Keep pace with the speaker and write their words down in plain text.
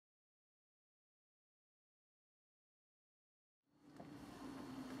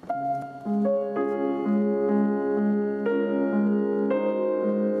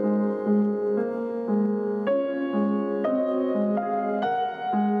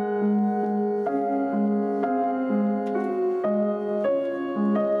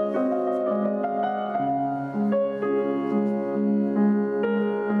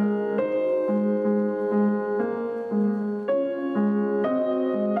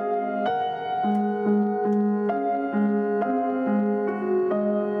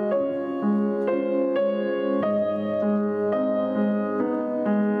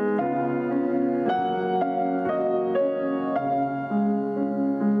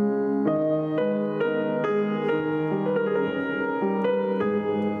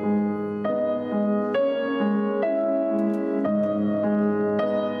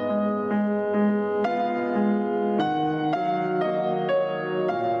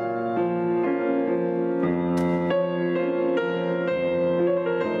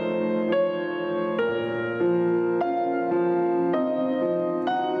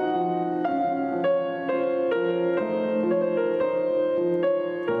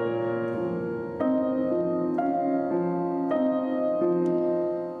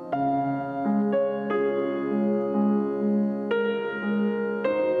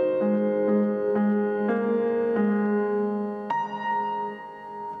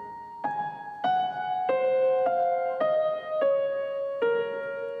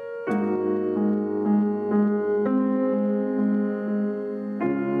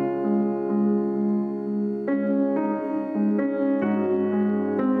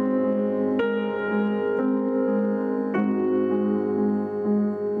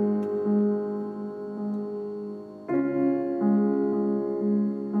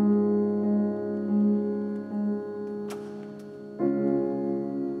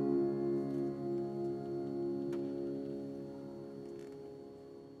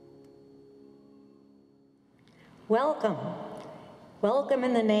Welcome. Welcome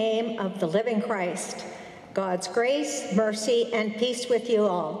in the name of the living Christ. God's grace, mercy, and peace with you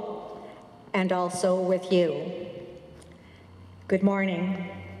all, and also with you. Good morning.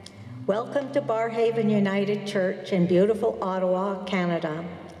 Welcome to Barrhaven United Church in beautiful Ottawa, Canada.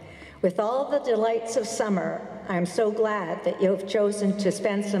 With all the delights of summer, I'm so glad that you have chosen to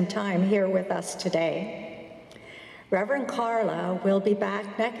spend some time here with us today. Reverend Carla will be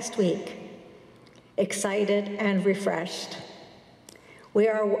back next week, excited and refreshed. We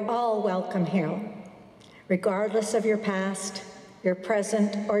are all welcome here, regardless of your past, your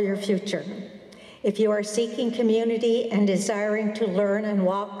present, or your future. If you are seeking community and desiring to learn and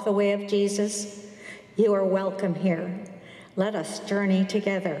walk the way of Jesus, you are welcome here. Let us journey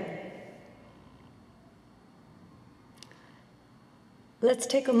together. Let's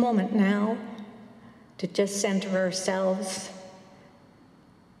take a moment now to just center ourselves.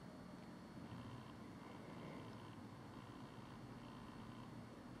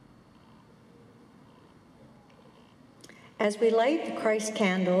 As we light the Christ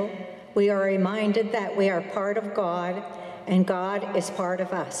candle, we are reminded that we are part of God and God is part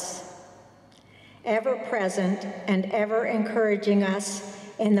of us, ever present and ever encouraging us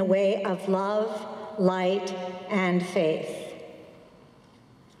in the way of love, light, and faith.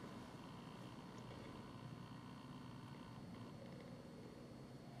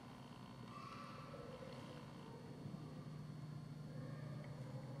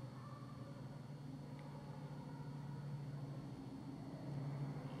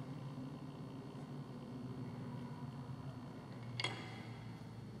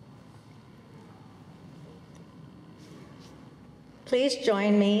 Please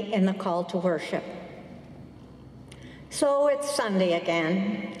join me in the call to worship. So it's Sunday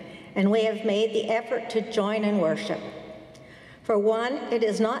again, and we have made the effort to join in worship. For one, it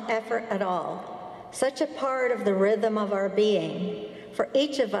is not effort at all, such a part of the rhythm of our being. For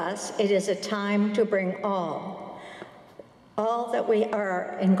each of us, it is a time to bring all that we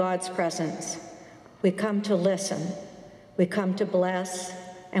are in God's presence. We come to listen, we come to bless,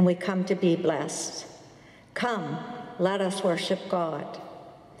 and we come to be blessed. Come, let us worship God.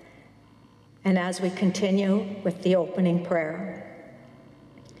 And as we continue with the opening prayer.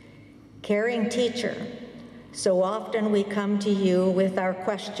 Caring teacher, so often we come to you with our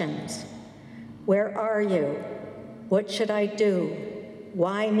questions. Where are you? What should I do?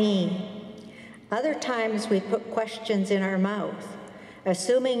 Why me? Other times we put questions in our mouth,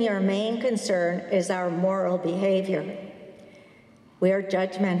 assuming your main concern is our moral behavior. We are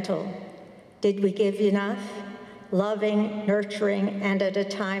judgmental. Did we give enough? Loving, nurturing, and at a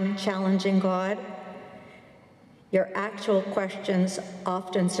time challenging God? Your actual questions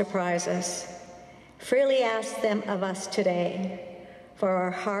often surprise us. Freely ask them of us today, for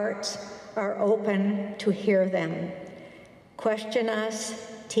our hearts are open to hear them. Question us,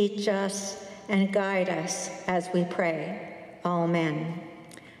 teach us, and guide us as we pray. Amen.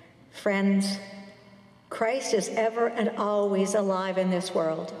 Friends, Christ is ever and always alive in this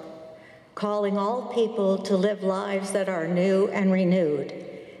world, calling all people to live lives that are new and renewed.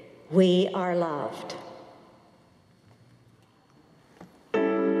 We are loved.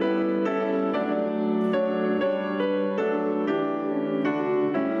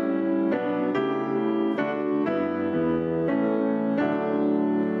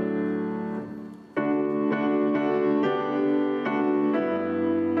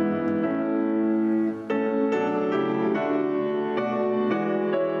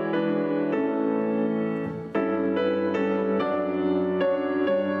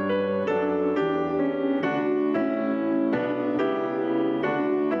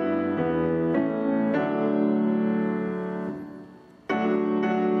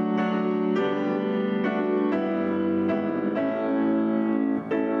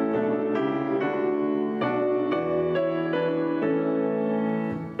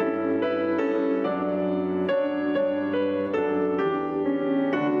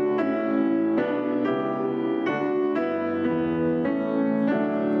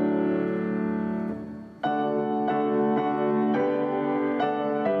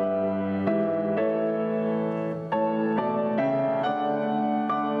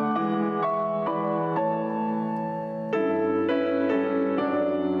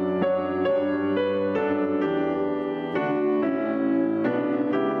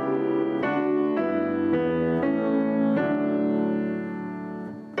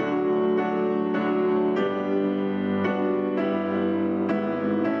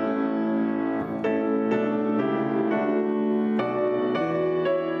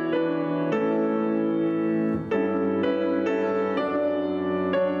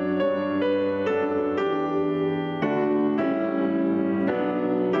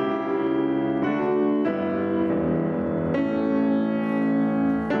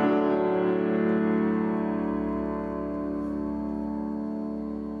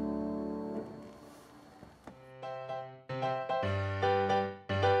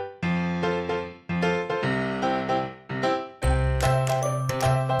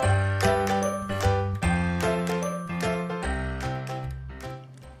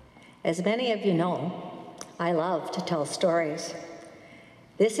 As many of you know, I love to tell stories.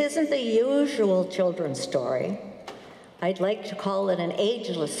 This isn't the usual children's story. I'd like to call it an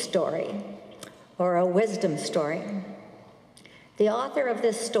ageless story or a wisdom story. The author of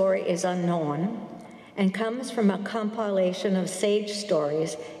this story is unknown and comes from a compilation of sage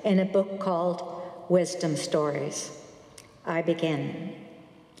stories in a book called Wisdom Stories. I begin.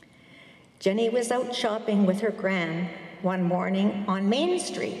 Jenny was out shopping with her gran one morning on Main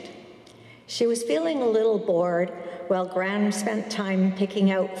Street. She was feeling a little bored while Gran spent time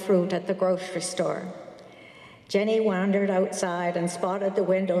picking out fruit at the grocery store. Jenny wandered outside and spotted the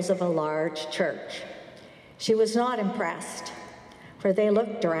windows of a large church. She was not impressed, for they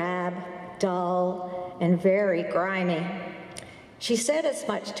looked drab, dull, and very grimy. She said as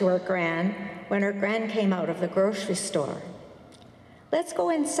much to her gran when her gran came out of the grocery store. "Let's go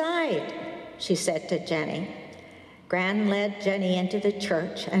inside," she said to Jenny. Gran led Jenny into the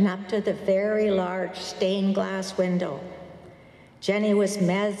church and up to the very large stained glass window. Jenny was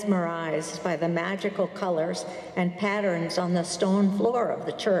mesmerized by the magical colors and patterns on the stone floor of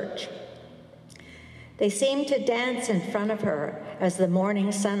the church. They seemed to dance in front of her as the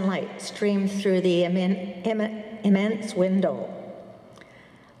morning sunlight streamed through the immense window.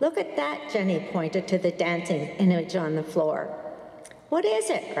 "Look at that," Jenny pointed to the dancing image on the floor. "What is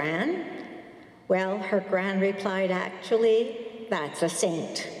it, Gran?" "Well," her gran replied, "actually, that's a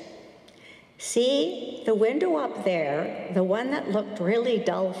saint. See the window up there, the one that looked really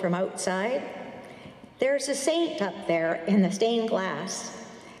dull from outside? There's a saint up there in the stained glass,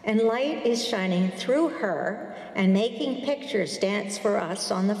 and light is shining through her and making pictures dance for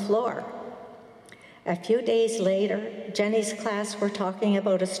us on the floor." A few days later, Jenny's class were talking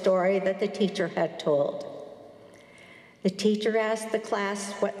about a story that the teacher had told. The teacher asked the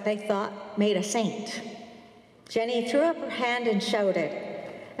class what they thought made a saint. Jenny threw up her hand and shouted,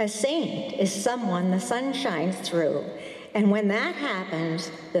 "A saint is someone the sun shines through, and when that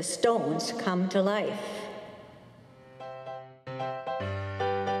happens, the stones come to life."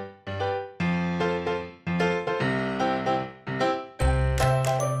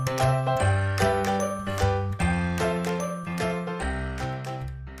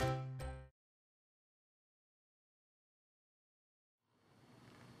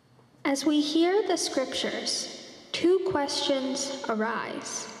 As we hear the scriptures, two questions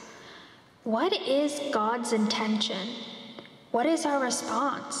arise. What is God's intention? What is our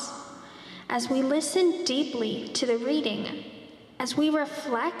response? As we listen deeply to the reading, as we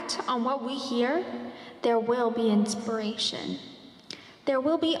reflect on what we hear, there will be inspiration. There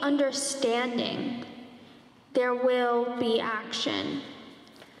will be understanding. There will be action.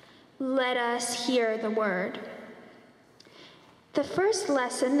 Let us hear the word. The first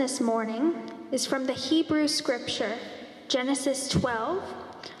lesson this morning is from the Hebrew scripture, Genesis 12,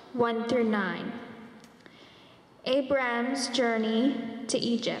 1 through 9. Abraham's journey to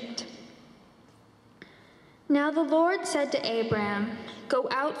Egypt. Now the Lord said to Abraham, "Go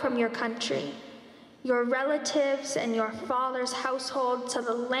out from your country, your relatives and your father's household to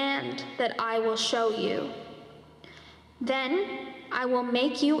the land that I will show you. Then I will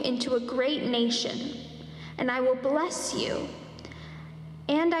make you into a great nation, and I will bless you.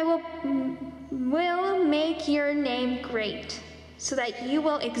 And I will make your name great, so that you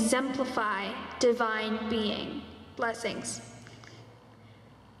will exemplify divine blessings.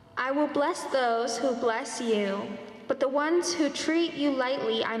 I will bless those who bless you, but the ones who treat you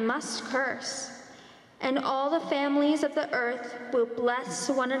lightly I must curse. And all the families of the earth will bless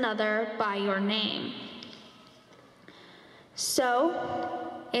one another by your name." So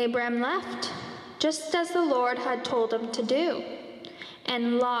Abram left, just as the Lord had told him to do,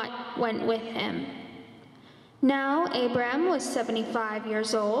 and Lot went with him. Now Abram was 75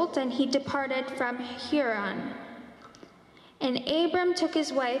 years old, and he departed from Haran. And Abram took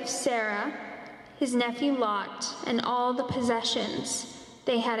his wife Sarah, his nephew Lot, and all the possessions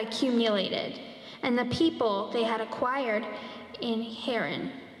they had accumulated, and the people they had acquired in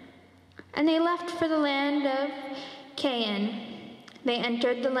Haran. And they left for the land of Canaan. They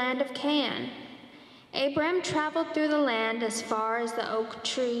entered the land of Canaan. Abram traveled through the land as far as the oak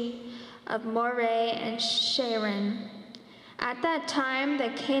tree of Moreh and Sharon. At that time, the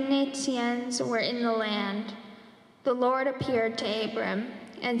Canaanites were in the land. The Lord appeared to Abram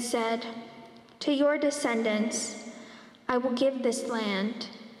and said, "To your descendants I will give this land."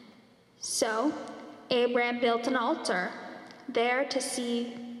 So Abram built an altar there to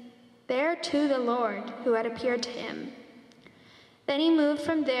the Lord who had appeared to him. Then he moved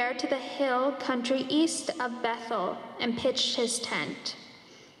from there to the hill country east of Bethel and pitched his tent.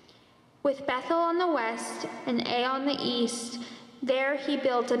 With Bethel on the west and Ai on the east, There he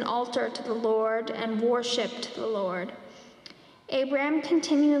built an altar to the Lord and worshipped the Lord. Abram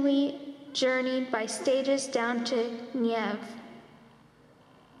continually journeyed by stages down to Negev.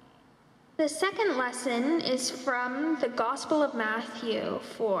 The second lesson is from the Gospel of Matthew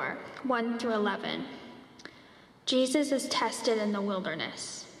 4, 1 through 11. Jesus is tested in the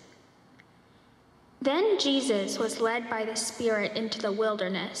wilderness. Then Jesus was led by the Spirit into the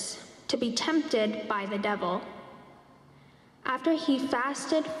wilderness to be tempted by the devil. After he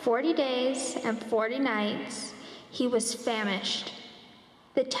fasted 40 days and 40 nights, he was famished.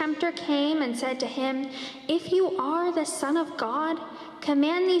 The tempter came and said to him, "If you are the Son of God,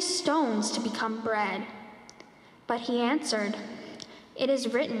 command these stones to become bread." But he answered, "It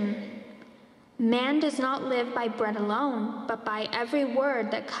is written, 'Man does not live by bread alone, but by every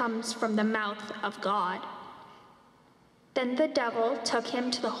word that comes from the mouth of God.'" Then the devil took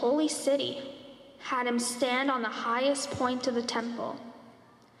him to the holy city, had him stand on the highest point of the temple,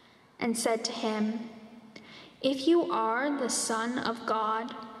 and said to him, "If you are the Son of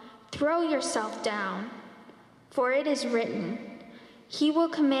God, throw yourself down, for it is written, 'He will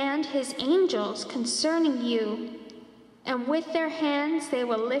command his angels concerning you, and with their hands they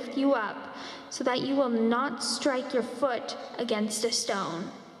will lift you up, so that you will not strike your foot against a stone.'"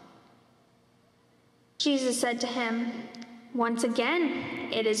 Jesus said to him, "Once again,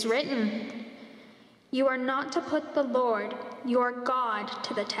 it is written, 'You are not to put the Lord, your God,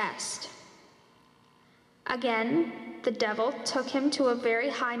 to the test.'" Again, the devil took him to a very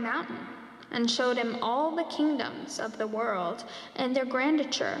high mountain and showed him all the kingdoms of the world and their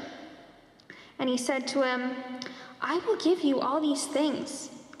grandeur. And he said to him, "I will give you all these things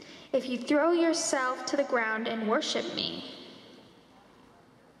if you throw yourself to the ground and worship me."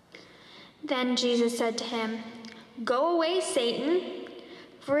 Then Jesus said to him, "Go away, Satan,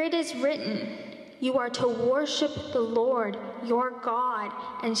 for it is written, 'You are to worship the Lord, your God,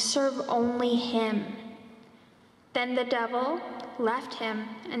 and serve only him.'" Then the devil left him,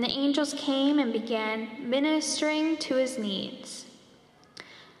 and the angels came and began ministering to his needs.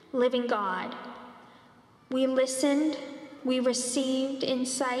 Living God, we listened, we received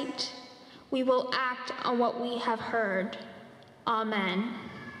insight, we will act on what we have heard. Amen.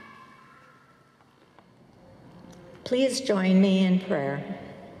 Please join me in prayer.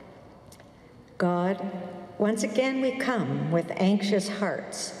 God, once again we come with anxious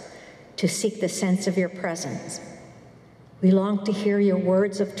hearts to seek the sense of your presence. We long to hear your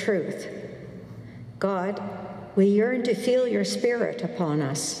words of truth. God, we yearn to feel your Spirit upon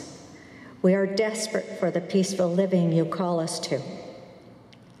us. We are desperate for the peaceful living you call us to.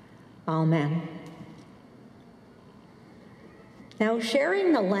 Amen. Now,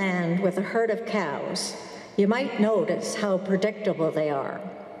 sharing the land with a herd of cows, you might notice how predictable they are.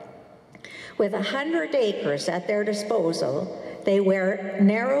 With 100 acres at their disposal, they wear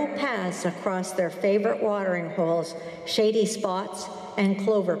narrow paths across their favorite watering holes, shady spots, and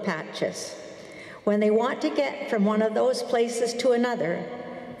clover patches. When they want to get from one of those places to another,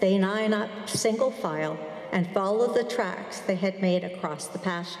 they line up single file and follow the tracks they had made across the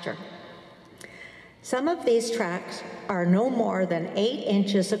pasture. Some of these tracks are no more than 8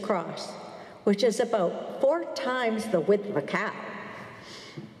 inches across, which is about 4 times the width of a cow.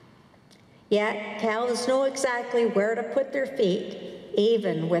 Yet cows know exactly where to put their feet,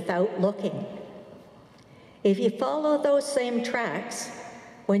 even without looking. If you follow those same tracks,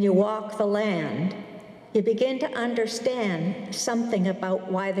 when you walk the land, you begin to understand something about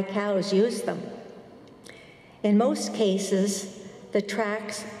why the cows use them. In most cases, the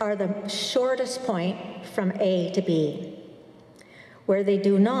tracks are the shortest point from A to B. Where they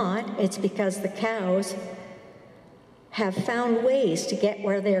do not, it's because the cows have found ways to get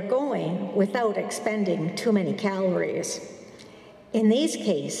where they're going without expending too many calories. In these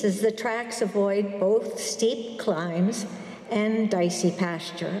cases, the tracks avoid both steep climbs and dicey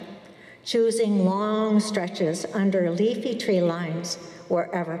pasture, choosing long stretches under leafy tree lines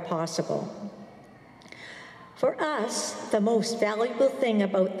wherever possible. For us, the most valuable thing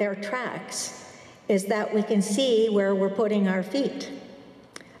about their tracks is that we can see where we're putting our feet,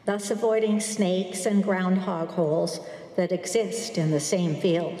 thus avoiding snakes and groundhog holes that exist in the same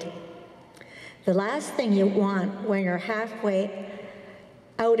field. The last thing you want when you're halfway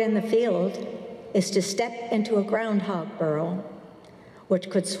out in the field is to step into a groundhog burrow, which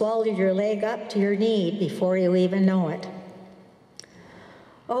could swallow your leg up to your knee before you even know it.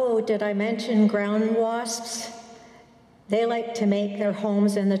 Oh, did I mention ground wasps? They like to make their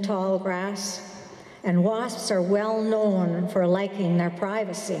homes in the tall grass, and wasps are well known for liking their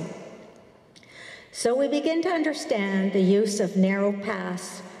privacy. So we begin to understand the use of narrow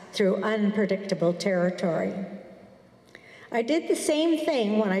paths through unpredictable territory. I did the same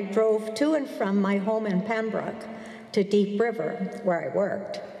thing when I drove to and from my home in Pembroke to Deep River, where I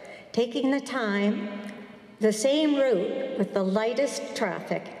worked, taking the same route with the lightest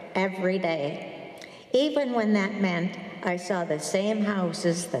traffic every day, even when that meant I saw the same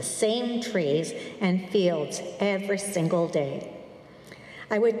houses, the same trees and fields every single day.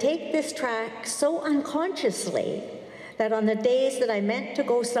 I would take this track so unconsciously that on the days that I meant to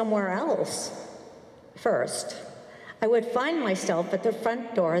go somewhere else first, I would find myself at the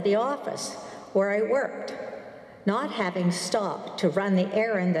front door of the office where I worked, not having stopped to run the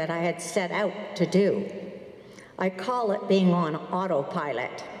errand that I had set out to do. I call it being on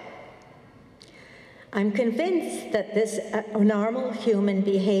autopilot. I'm convinced that this is normal human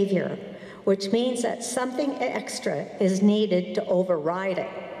behavior, which means that something extra is needed to override it.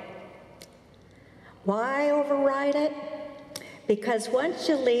 Why override it? Because once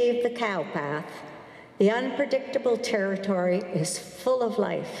you leave the cow path, the unpredictable territory is full of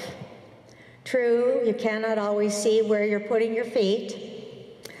life. True, you cannot always see where you're putting your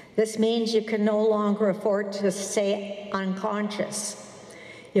feet. This means you can no longer afford to stay unconscious.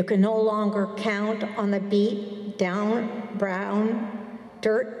 You can no longer count on the beat down brown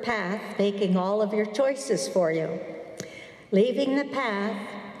dirt path making all of your choices for you. Leaving the path,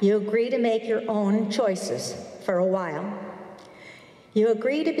 you agree to make your own choices for a while. You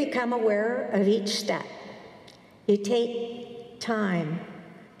agree to become aware of each step. You take time,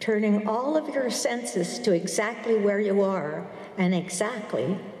 turning all of your senses to exactly where you are and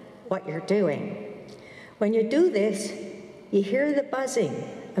exactly what you're doing. When you do this, you hear the buzzing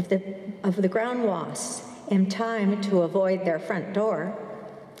of the ground wasps in time to avoid their front door.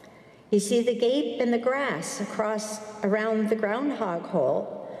 You see the gape in the grass around the groundhog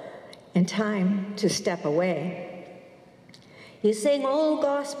hole in time to step away. You sing old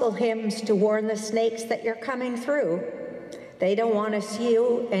gospel hymns to warn the snakes that you're coming through. They don't want to see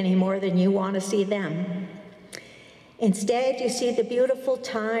you any more than you want to see them. Instead, you see the beautiful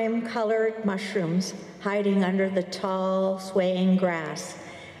thyme-colored mushrooms hiding under the tall, swaying grass,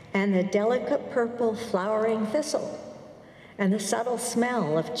 and the delicate purple flowering thistle, and the subtle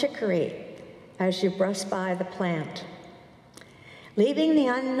smell of chicory as you brush by the plant. Leaving the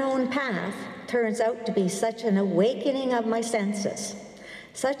unknown path turns out to be such an awakening of my senses,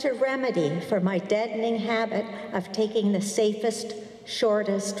 such a remedy for my deadening habit of taking the safest,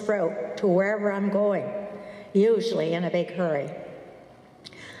 shortest route to wherever I'm going, usually in a big hurry.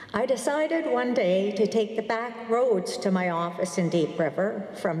 I decided one day to take the back roads to my office in Deep River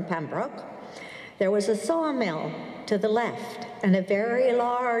from Pembroke. There was a sawmill to the left and a very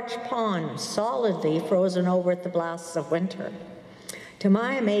large pond solidly frozen over at the blasts of winter. To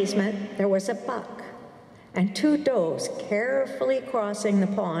my amazement, there was a buck and 2 does carefully crossing the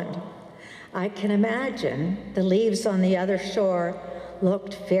pond. I can imagine the leaves on the other shore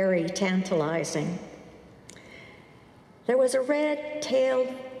looked very tantalizing. There was a red-tailed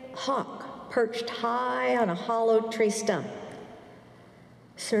hawk perched high on a hollowed tree stump,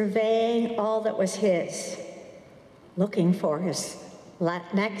 surveying all that was his, looking for his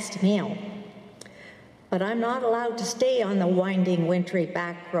next meal. But I'm not allowed to stay on the winding, wintry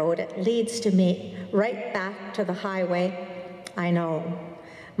back road. It leads to me right back to the highway. I know.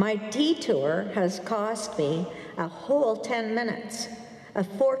 My detour has cost me a whole 10 minutes, a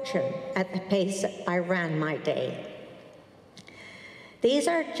fortune at the pace I ran my day. These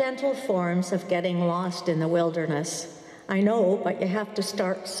are gentle forms of getting lost in the wilderness. I know, but you have to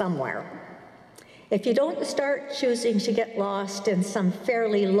start somewhere. If you don't start choosing to get lost in some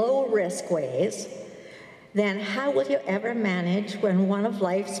fairly low-risk ways, then how will you ever manage when one of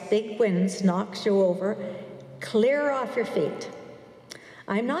life's big winds knocks you over, clear off your feet?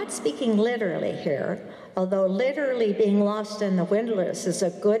 I'm not speaking literally here, although literally being lost in the wilderness is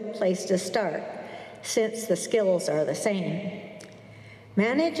a good place to start, since the skills are the same.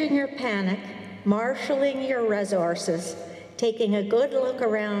 Managing your panic, marshaling your resources, taking a good look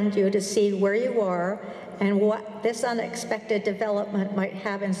around you to see where you are and what this unexpected development might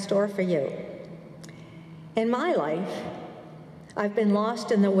have in store for you. In my life, I've been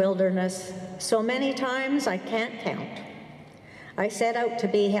lost in the wilderness so many times I can't count. I set out to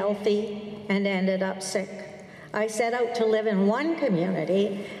be healthy and ended up sick. I set out to live in one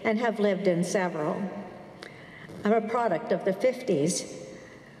community and have lived in several. I'm a product of the 50s,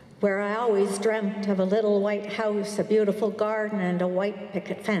 where I always dreamt of a little white house, a beautiful garden, and a white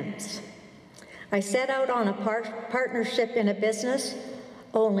picket fence. I set out on a partnership in a business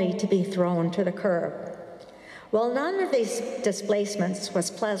only to be thrown to the curb. While none of these displacements was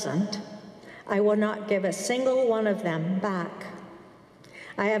pleasant, I will not give a single one of them back.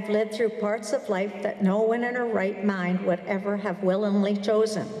 I have lived through parts of life that no one in her right mind would ever have willingly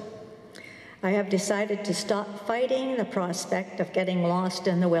chosen. I have decided to stop fighting the prospect of getting lost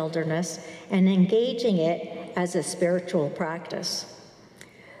in the wilderness and engaging it as a spiritual practice.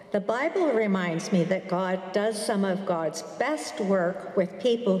 The Bible reminds me that God does some of God's best work with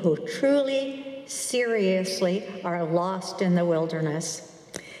people who truly, seriously are lost in the wilderness.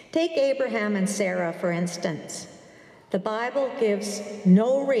 Take Abraham and Sarah, for instance. The Bible gives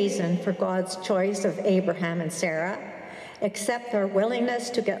no reason for God's choice of Abraham and Sarah, except their willingness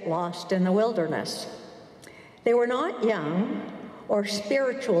to get lost in the wilderness. They were not young or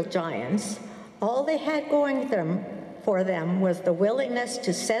spiritual giants. All they had going for them was the willingness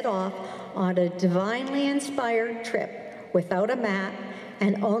to set off on a divinely inspired trip without a map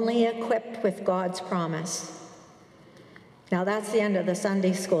and only equipped with God's promise. Now that's the end of the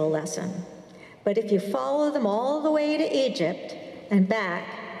Sunday school lesson. But if you follow them all the way to Egypt and back,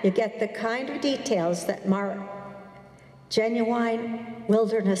 you get the kind of details that mark genuine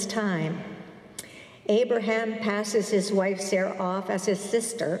wilderness time. Abraham passes his wife Sarah off as his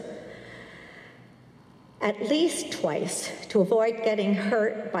sister at least twice to avoid getting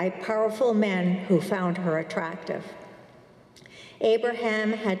hurt by powerful men who found her attractive.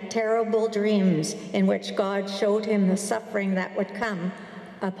 Abraham had terrible dreams in which God showed him the suffering that would come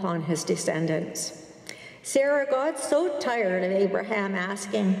upon his descendants. Sarah got so tired of Abraham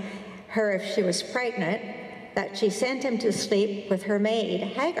asking her if she was pregnant that she sent him to sleep with her maid,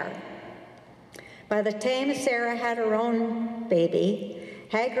 Hagar. By the time Sarah had her own baby,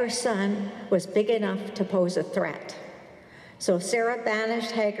 Hagar's son was big enough to pose a threat. So Sarah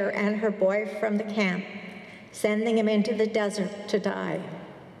banished Hagar and her boy from the camp, sending him into the desert to die.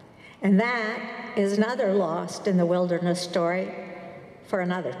 And that is another lost in the wilderness story for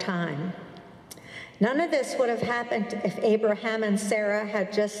another time. None of this would have happened if Abraham and Sarah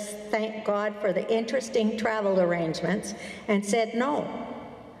had just thanked God for the interesting travel arrangements and said no.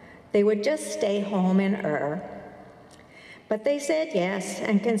 They would just stay home in Ur. But they said yes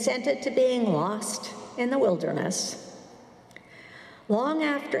and consented to being lost in the wilderness. Long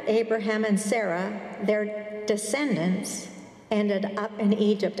after Abraham and Sarah, their descendants ended up in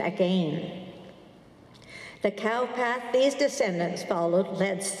Egypt again. The cow path these descendants followed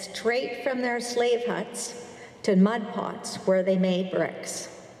led straight from their slave huts to mud pots where they made bricks.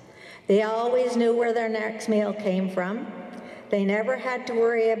 They always knew where their next meal came from. They never had to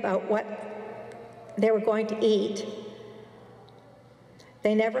worry about what they were going to eat.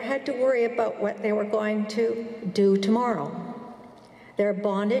 They never had to worry about what they were going to do tomorrow. Their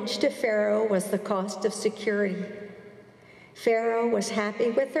bondage to Pharaoh was the cost of security. Pharaoh was happy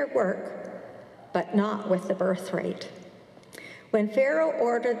with their work, but not with the birth rate. When Pharaoh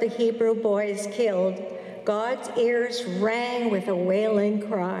ordered the Hebrew boys killed, God's ears rang with a wailing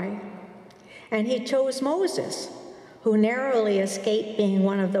cry. And he chose Moses, who narrowly escaped being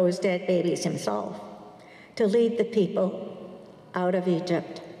one of those dead babies himself, to lead the people out of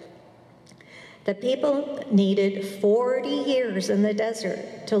Egypt. The people needed 40 years in the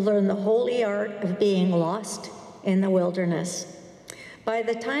desert to learn the holy art of being lost in the wilderness. By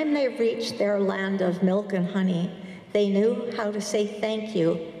the time they reached their land of milk and honey, they knew how to say thank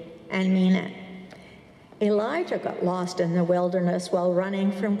you and mean it. Elijah got lost in the wilderness while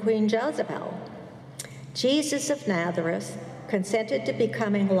running from Queen Jezebel. Jesus of Nazareth consented to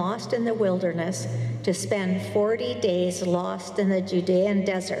becoming lost in the wilderness to spend 40 days lost in the Judean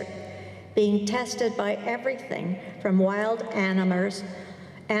desert, being tested by everything from wild animals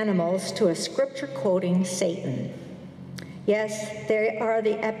to a scripture-quoting Satan. Yes, there are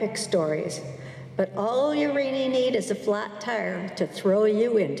the epic stories, but all you really need is a flat tire to throw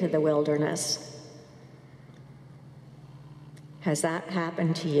you into the wilderness. Has that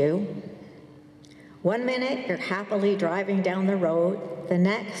happened to you? One minute, you're happily driving down the road. The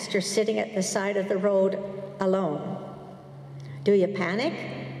next, you're sitting at the side of the road alone. Do you panic?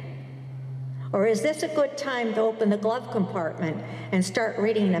 Or is this a good time to open the glove compartment and start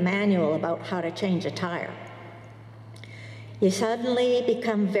reading the manual about how to change a tire? You suddenly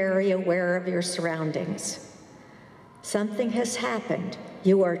become very aware of your surroundings. Something has happened.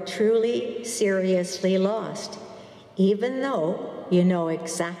 You are truly, seriously lost, even though you know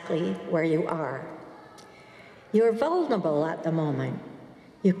exactly where you are. You are vulnerable at the moment.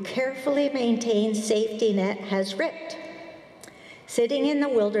 Your carefully maintained safety net has ripped. Sitting in the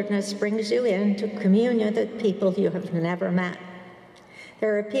wilderness brings you into communion with people you have never met.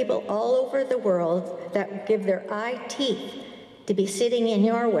 There are people all over the world that would give their eye teeth to be sitting in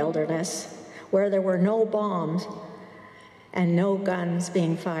your wilderness where there were no bombs and no guns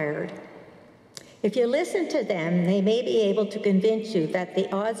being fired. If you listen to them, they may be able to convince you that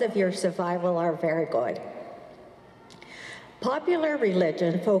the odds of your survival are very good. Popular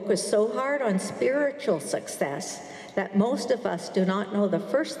religion focuses so hard on spiritual success that most of us do not know the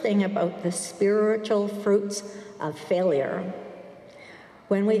first thing about the spiritual fruits of failure.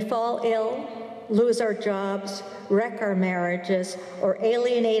 When we fall ill, lose our jobs, wreck our marriages, or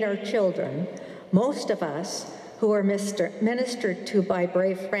alienate our children, most of us who are ministered to by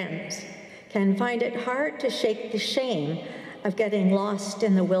brave friends can find it hard to shake the shame of getting lost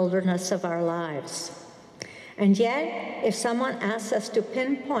in the wilderness of our lives. And yet, if someone asks us to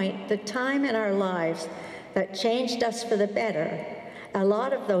pinpoint the time in our lives that changed us for the better, a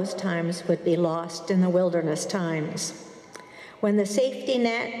lot of those times would be lost in the wilderness times. When the safety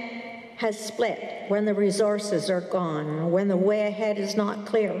net has split, when the resources are gone, when the way ahead is not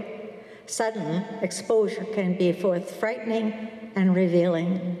clear, sudden exposure can be both frightening and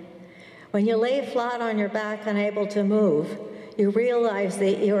revealing. When you lay flat on your back, unable to move, you realize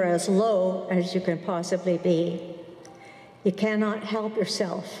that you're as low as you can possibly be. You cannot help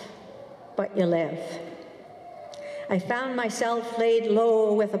yourself, but you live. I found myself laid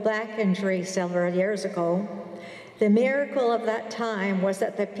low with a back injury several years ago. The miracle of that time was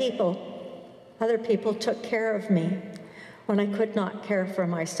that other people took care of me when I could not care for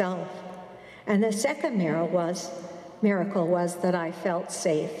myself. And the second miracle was that I felt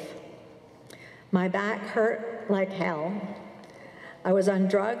safe. My back hurt like hell. I was on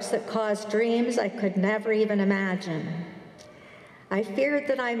drugs that caused dreams I could never even imagine. I feared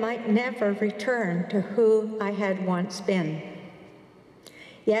that I might never return to who I had once been.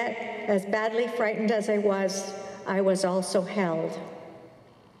 Yet, as badly frightened as I was also held.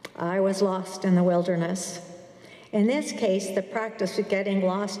 I was lost in the wilderness. In this case, the practice of getting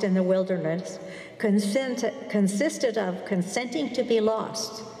lost in the wilderness consisted of consenting to be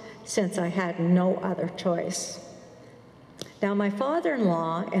lost, since I had no other choice. Now, my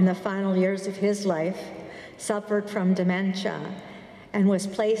father-in-law, in the final years of his life, suffered from dementia and was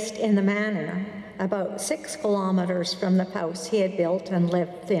placed in the manor about 6 kilometers from the house he had built and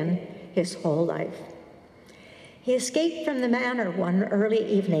lived in his whole life. He escaped from the manor one early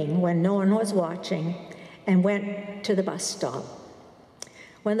evening when no one was watching and went to the bus stop.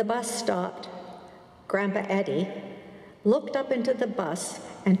 When the bus stopped, Grandpa Eddie looked up into the bus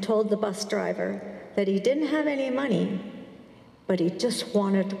and told the bus driver that he didn't have any money, but he just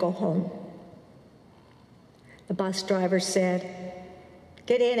wanted to go home. The bus driver said,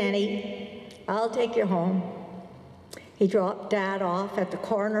 "Get in, Eddie, I'll take you home." He dropped Dad off at the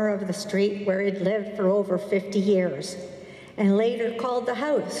corner of the street where he'd lived for over 50 years, and later called the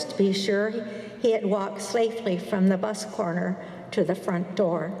house to be sure he had walked safely from the bus corner to the front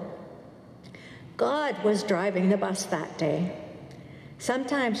door. God was driving the bus that day.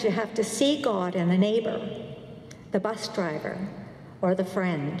 Sometimes you have to see God in the neighbor, the bus driver, or the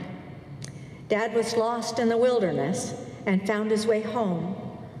friend. Dad was lost in the wilderness and found his way home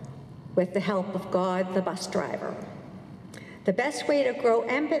with the help of God, the bus driver. The best way to grow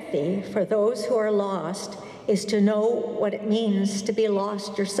empathy for those who are lost is to know what it means to be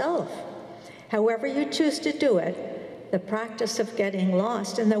lost yourself. However you choose to do it, the practice of getting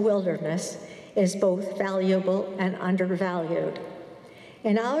lost in the wilderness is both valuable and undervalued.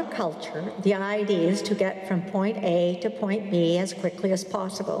 In our culture, the idea is to get from point A to point B as quickly as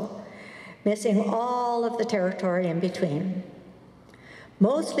possible, missing all of the territory in between.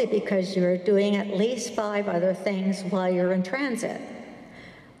 Mostly because you're doing at least 5 other things while you're in transit,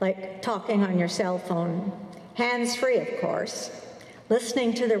 like talking on your cell phone, hands-free of course,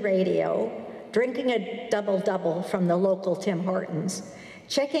 listening to the radio, drinking a double-double from the local Tim Hortons,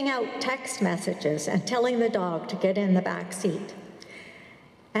 checking out text messages and telling the dog to get in the back seat,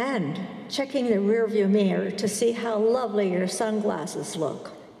 and checking the rearview mirror to see how lovely your sunglasses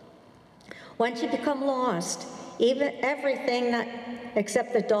look. Once you become lost, even everything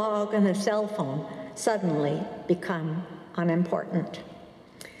except the dog and the cell phone suddenly become unimportant.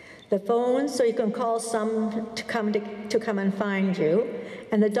 The phone so you can call someone to come and find you,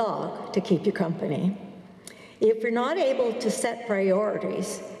 and the dog to keep you company. If you're not able to set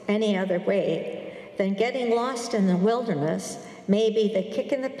priorities any other way, then getting lost in the wilderness may be the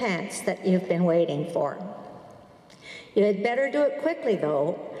kick in the pants that you've been waiting for. You had better do it quickly,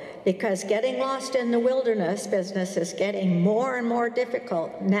 though, because getting lost in the wilderness business is getting more and more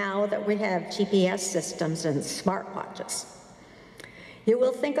difficult now that we have GPS systems and smartwatches. You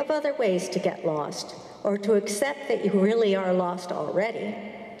will think of other ways to get lost, or to accept that you really are lost already,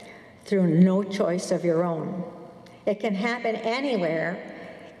 through no choice of your own. It can happen anywhere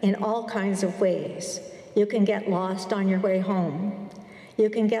in all kinds of ways. You can get lost on your way home. You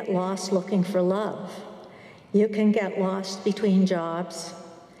can get lost looking for love. You can get lost between jobs.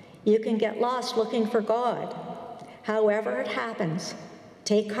 You can get lost looking for God. However it happens,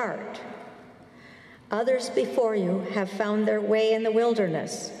 take heart. Others before you have found their way in the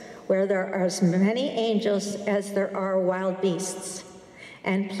wilderness, where there are as many angels as there are wild beasts,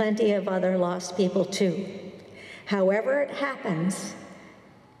 and plenty of other lost people too. However it happens,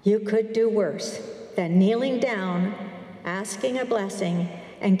 you could do worse than kneeling down, asking a blessing,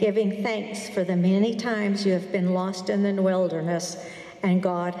 and giving thanks for the many times you have been lost in the wilderness and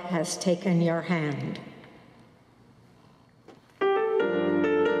God has taken your hand.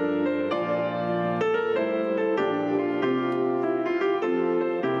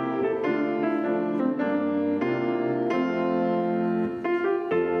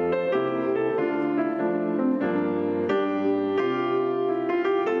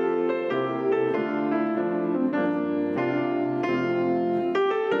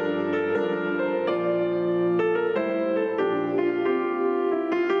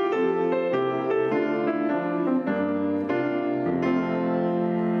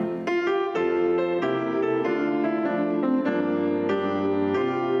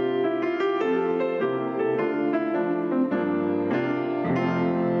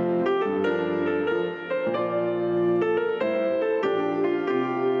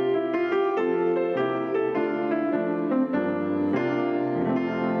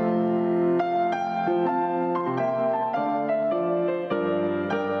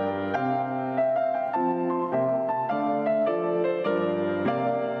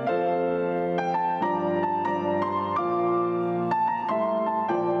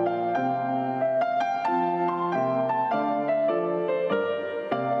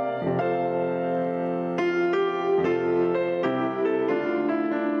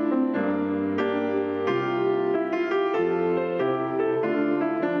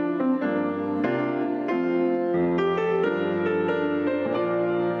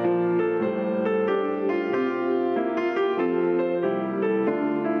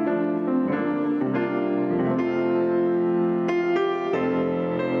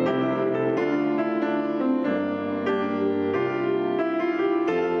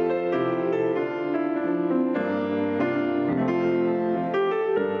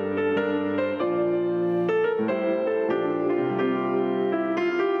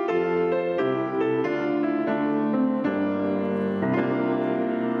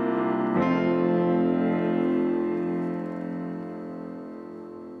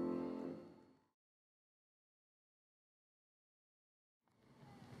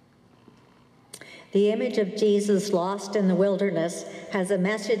 The image of Jesus lost in the wilderness has a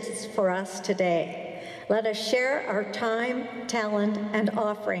message for us today. Let us share our time, talent, and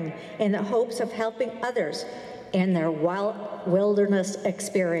offering in the hopes of helping others in their wilderness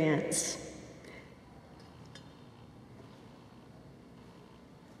experience.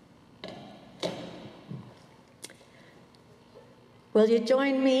 Will you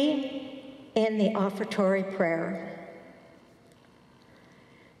join me in the offertory prayer?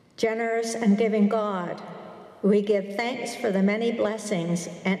 Generous and giving God, we give thanks for the many blessings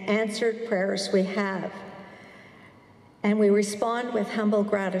and answered prayers we have, and we respond with humble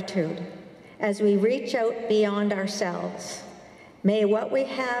gratitude as we reach out beyond ourselves. May what we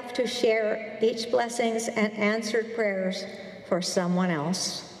have to share each blessings and answered prayers for someone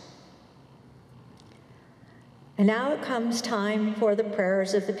else. And now it comes time for the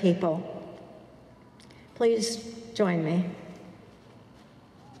prayers of the people. Please join me.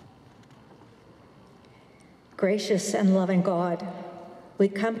 Gracious and loving God, we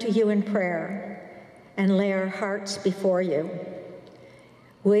come to you in prayer and lay our hearts before you.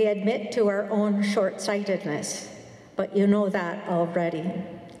 We admit to our own short-sightedness, but you know that already.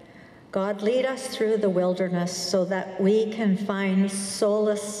 God, lead us through the wilderness so that we can find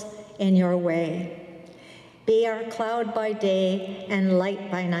solace in your way. Be our cloud by day and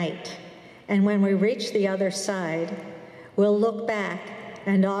light by night. And when we reach the other side, we'll look back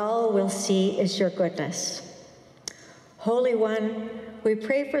and all we'll see is your goodness. Holy One, we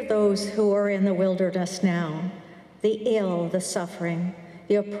pray for those who are in the wilderness now, the ill, the suffering,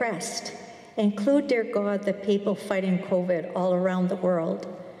 the oppressed. Include, dear God, the people fighting COVID all around the world.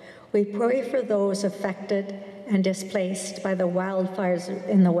 We pray for those affected and displaced by the wildfires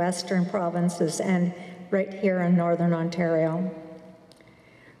in the western provinces and right here in northern Ontario.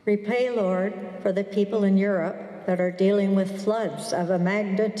 We pray, Lord, for the people in Europe that are dealing with floods of a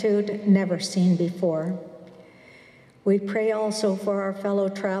magnitude never seen before. We pray also for our fellow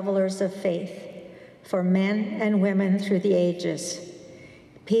travelers of faith, for men and women through the ages,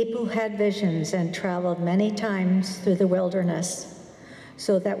 people who had visions and traveled many times through the wilderness,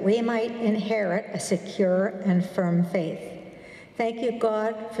 so that we might inherit a secure and firm faith. Thank you,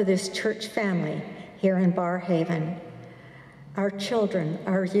 God, for this church family here in Barrhaven, our children,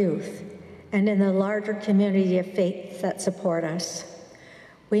 our youth, and in the larger community of faith that support us.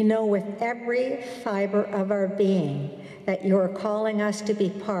 We know with every fiber of our being that you are calling us to be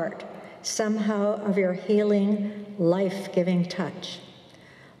part, somehow, of your healing, life-giving touch.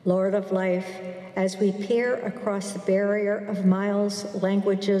 Lord of life, as we peer across the barrier of miles,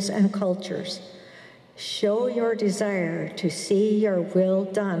 languages, and cultures, show your desire to see your will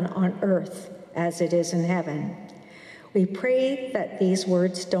done on earth as it is in heaven. We pray that these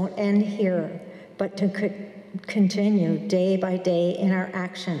words don't end here, but to continue day by day in our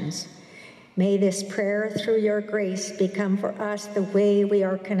actions. May this prayer through your grace become for us the way we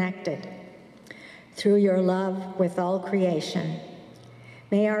are connected, through your love with all creation.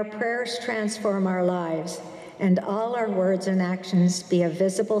 May our prayers transform our lives, and all our words and actions be a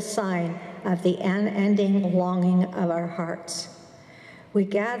visible sign of the unending longing of our hearts. We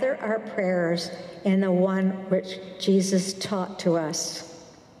gather our prayers in the one which Jesus taught to us.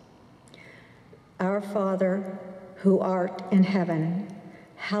 Our Father, who art in heaven,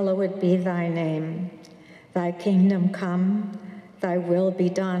 hallowed be thy name. Thy kingdom come, thy will be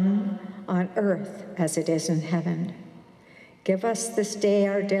done on earth as it is in heaven. Give us this day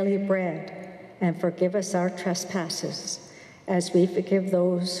our daily bread, and forgive us our trespasses, as we forgive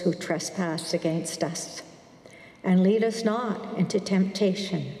those who trespass against us. And lead us not into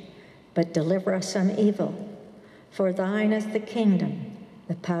temptation, but deliver us from evil. For thine is the kingdom,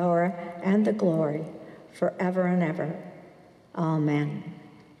 the power, and the glory, forever and ever. Amen.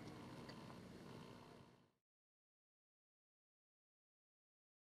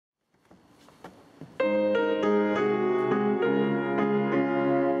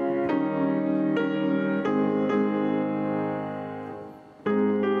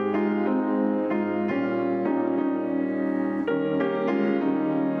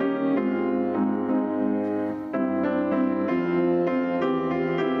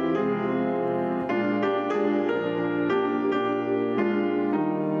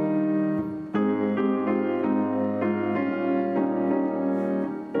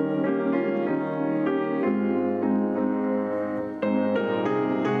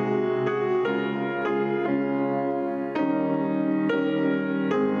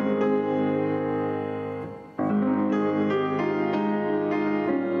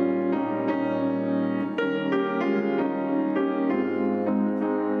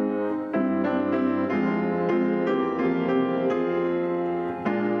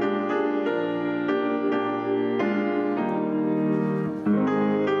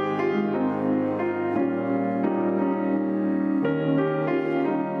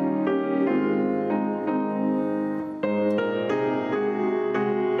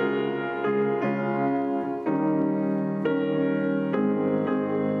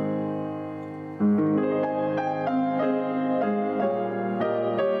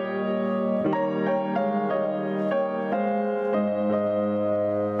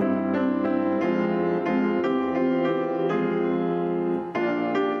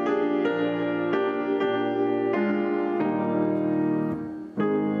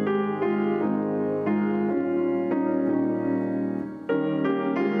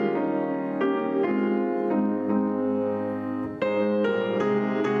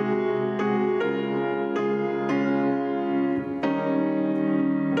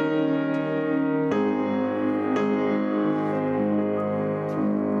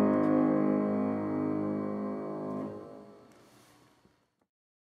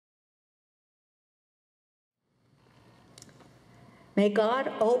 May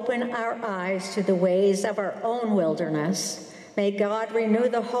God open our eyes to the ways of our own wilderness. May God renew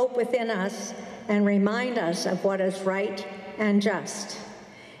the hope within us and remind us of what is right and just.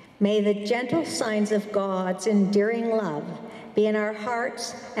 May the gentle signs of God's endearing love be in our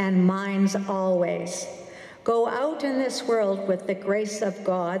hearts and minds always. Go out in this world with the grace of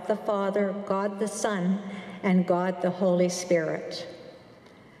God the Father, God the Son, and God the Holy Spirit.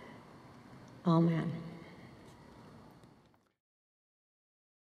 Amen.